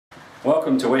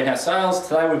Welcome to Warehouse Sales.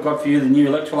 Today we've got for you the new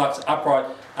Electrolux upright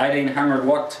 1800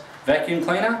 watt vacuum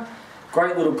cleaner.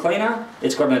 Great little cleaner.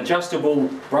 It's got an adjustable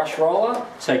brush roller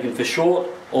so you can for short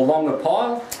or longer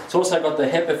pile. It's also got the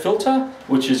HEPA filter,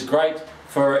 which is great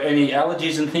for any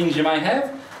allergies and things you may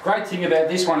have. Great thing about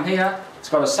this one here, it's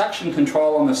got a suction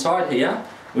control on the side here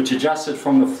which adjusts it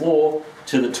from the floor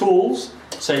to the tools,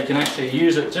 so you can actually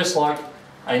use it just like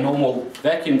a normal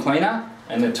vacuum cleaner,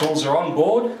 and the tools are on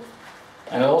board.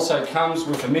 And it also comes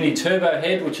with a mini turbo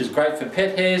head, which is great for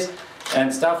pet hairs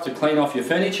and stuff to clean off your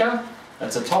furniture.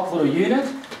 It's a top little unit,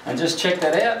 and just check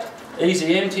that out.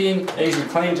 Easy emptying, easy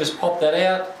clean, just pop that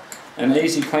out. An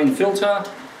easy clean filter.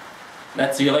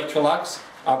 That's the Electrolux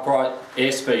upright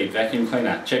Airspeed vacuum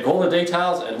cleaner. Check all the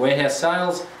details at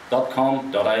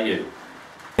warehousesales.com.au.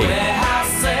 Warehouse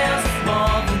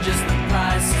Sales.